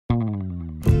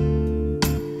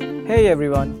Hey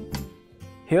everyone,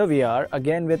 here we are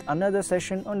again with another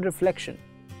session on reflection.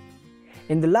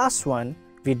 In the last one,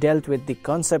 we dealt with the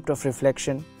concept of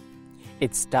reflection,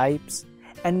 its types,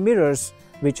 and mirrors,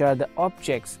 which are the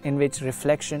objects in which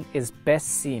reflection is best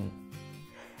seen.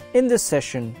 In this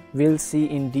session, we'll see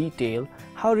in detail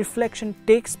how reflection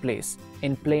takes place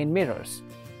in plane mirrors.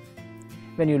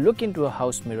 When you look into a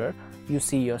house mirror, you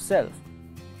see yourself.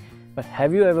 But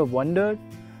have you ever wondered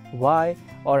why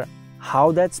or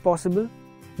how that's possible?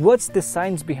 What's the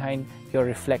science behind your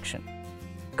reflection?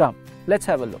 Come, let's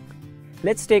have a look.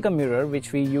 Let's take a mirror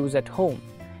which we use at home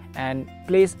and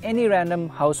place any random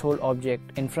household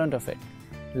object in front of it,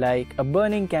 like a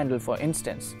burning candle for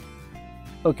instance.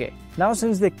 Okay, now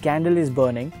since the candle is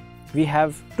burning, we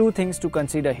have two things to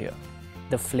consider here: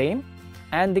 the flame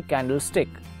and the candlestick.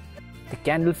 The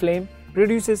candle flame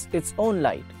produces its own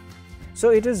light,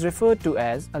 so it is referred to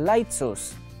as a light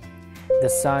source. The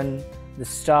sun, the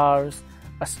stars,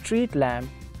 a street lamp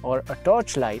or a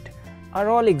torchlight are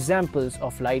all examples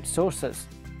of light sources.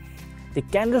 The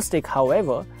candlestick,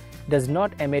 however, does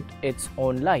not emit its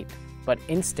own light, but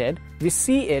instead we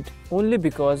see it only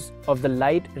because of the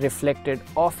light reflected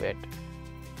off it.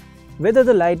 Whether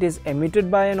the light is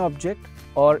emitted by an object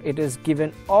or it is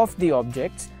given off the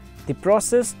objects, the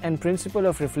process and principle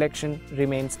of reflection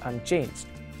remains unchanged.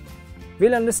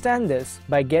 We'll understand this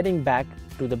by getting back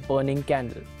to the burning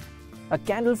candle. A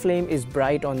candle flame is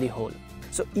bright on the whole,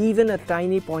 so even a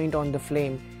tiny point on the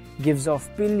flame gives off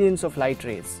billions of light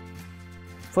rays.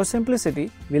 For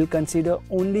simplicity, we'll consider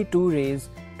only two rays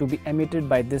to be emitted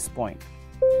by this point.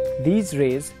 These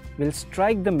rays will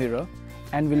strike the mirror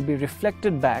and will be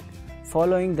reflected back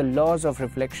following the laws of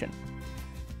reflection.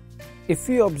 If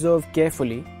we observe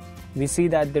carefully, we see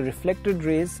that the reflected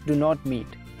rays do not meet,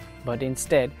 but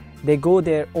instead they go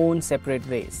their own separate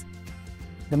ways.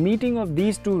 The meeting of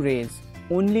these two rays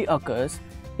only occurs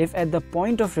if at the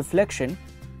point of reflection,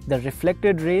 the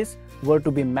reflected rays were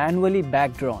to be manually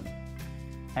backdrawn.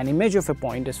 An image of a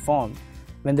point is formed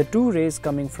when the two rays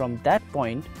coming from that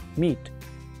point meet.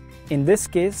 In this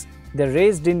case, the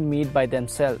rays didn't meet by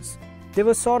themselves. They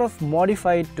were sort of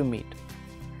modified to meet.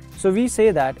 So we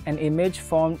say that an image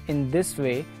formed in this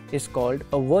way is called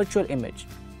a virtual image.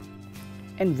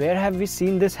 And where have we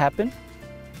seen this happen?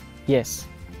 Yes,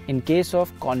 in case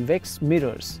of convex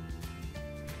mirrors.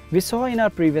 We saw in our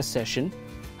previous session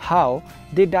how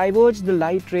they diverge the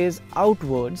light rays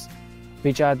outwards,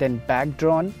 which are then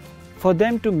backdrawn for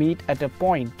them to meet at a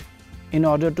point in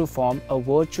order to form a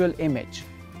virtual image.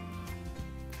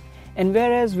 And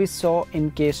whereas we saw in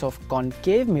case of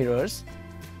concave mirrors,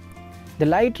 the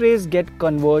light rays get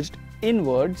converged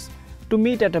inwards to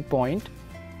meet at a point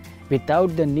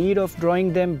without the need of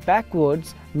drawing them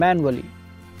backwards manually.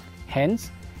 Hence,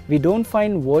 we don't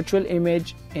find virtual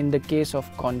image in the case of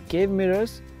concave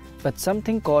mirrors, but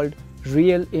something called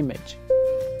real image.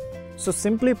 So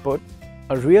simply put,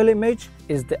 a real image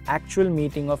is the actual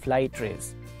meeting of light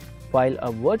rays, while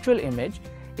a virtual image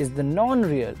is the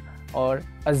non-real or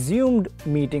assumed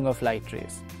meeting of light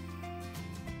rays.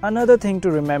 Another thing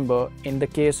to remember in the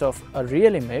case of a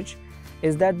real image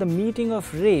is that the meeting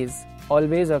of rays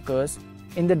always occurs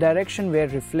in the direction where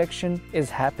reflection is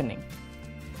happening,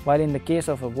 while in the case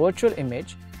of a virtual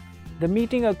image, the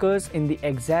meeting occurs in the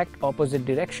exact opposite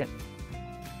direction.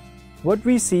 What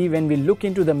we see when we look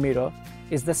into the mirror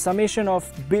is the summation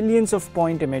of billions of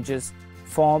point images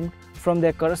formed from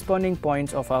their corresponding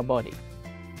points of our body.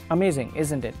 Amazing,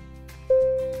 isn't it?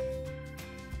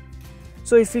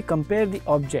 So if we compare the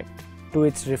object to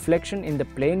its reflection in the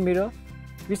plane mirror,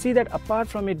 we see that apart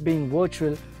from it being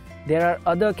virtual, there are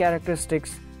other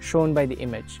characteristics shown by the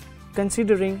image,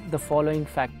 considering the following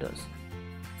factors.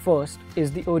 First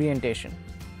is the orientation.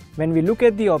 When we look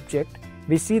at the object,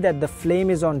 we see that the flame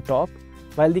is on top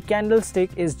while the candlestick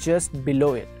is just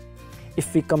below it.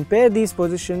 If we compare these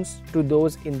positions to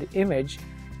those in the image,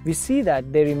 we see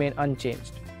that they remain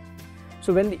unchanged.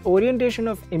 So when the orientation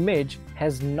of image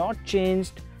has not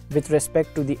changed with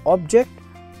respect to the object,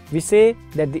 we say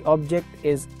that the object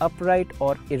is upright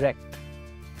or erect.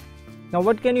 Now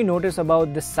what can you notice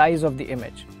about the size of the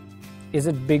image? Is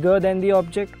it bigger than the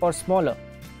object or smaller?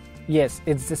 Yes,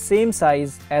 it's the same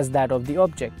size as that of the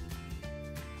object.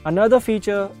 Another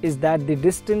feature is that the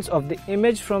distance of the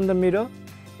image from the mirror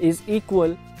is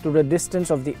equal to the distance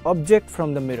of the object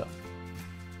from the mirror.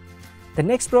 The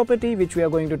next property which we are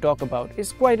going to talk about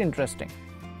is quite interesting.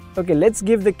 Okay, let's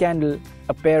give the candle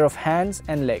a pair of hands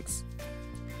and legs.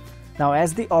 Now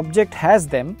as the object has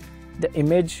them, the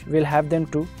image will have them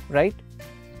too, right?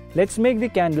 Let's make the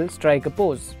candle strike a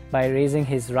pose by raising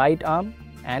his right arm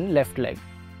and left leg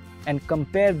and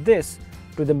compare this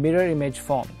to the mirror image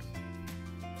formed.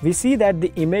 we see that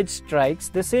the image strikes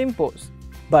the same pose,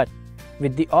 but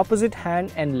with the opposite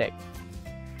hand and leg.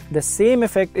 The same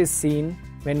effect is seen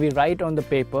when we write on the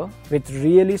paper with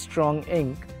really strong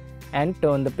ink and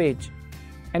turn the page.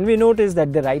 And we notice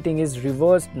that the writing is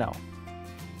reversed now.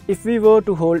 If we were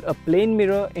to hold a plain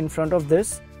mirror in front of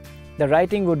this, the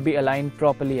writing would be aligned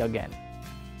properly again.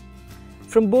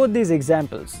 From both these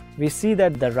examples, we see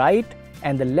that the right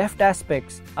and the left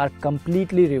aspects are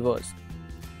completely reversed.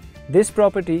 This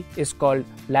property is called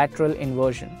lateral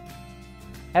inversion.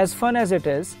 As fun as it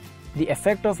is, the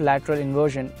effect of lateral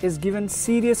inversion is given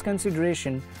serious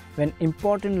consideration when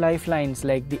important lifelines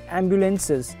like the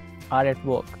ambulances are at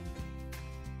work.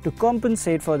 To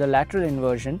compensate for the lateral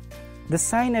inversion, the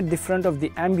sign at the front of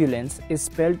the ambulance is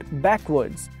spelled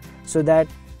backwards so that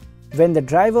when the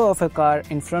driver of a car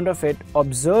in front of it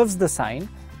observes the sign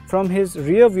from his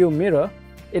rear view mirror,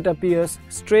 it appears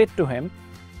straight to him,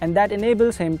 and that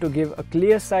enables him to give a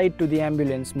clear sight to the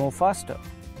ambulance more faster.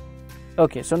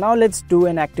 Okay, so now let's do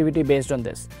an activity based on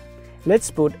this.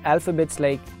 Let's put alphabets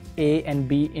like A and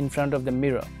B in front of the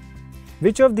mirror.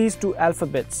 Which of these two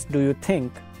alphabets do you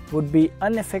think would be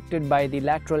unaffected by the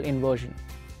lateral inversion?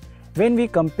 When we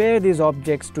compare these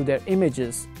objects to their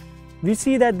images, we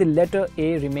see that the letter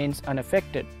A remains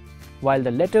unaffected, while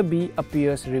the letter B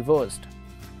appears reversed.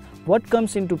 What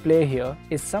comes into play here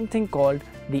is something called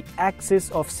the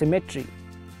Axis of Symmetry.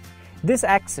 This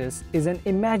axis is an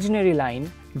imaginary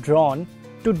line drawn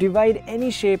to divide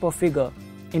any shape or figure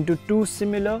into two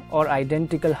similar or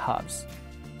identical halves.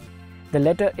 The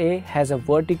letter A has a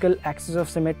vertical axis of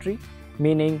symmetry,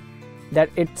 meaning that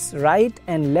its right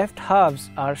and left halves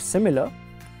are similar.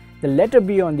 The letter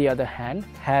B, on the other hand,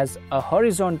 has a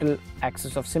horizontal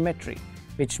axis of symmetry,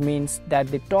 which means that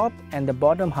the top and the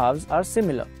bottom halves are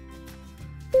similar.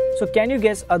 So can you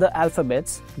guess other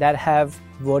alphabets that have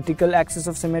vertical axis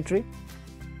of symmetry?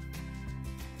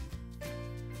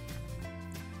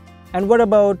 And what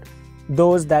about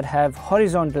those that have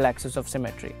horizontal axis of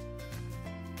symmetry?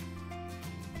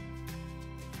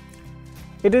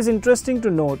 It is interesting to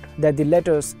note that the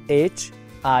letters H,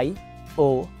 I,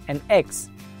 O and X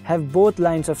have both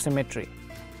lines of symmetry.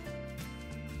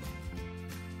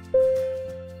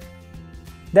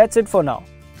 That's it for now.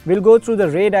 We'll go through the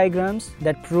ray diagrams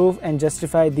that prove and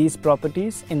justify these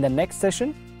properties in the next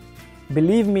session.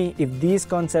 Believe me, if these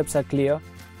concepts are clear,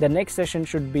 the next session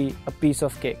should be a piece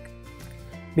of cake.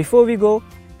 Before we go,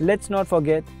 let's not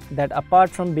forget that apart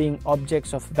from being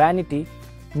objects of vanity,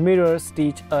 mirrors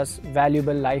teach us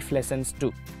valuable life lessons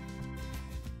too.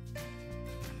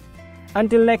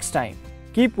 Until next time,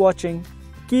 keep watching,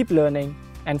 keep learning,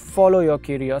 and follow your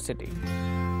curiosity.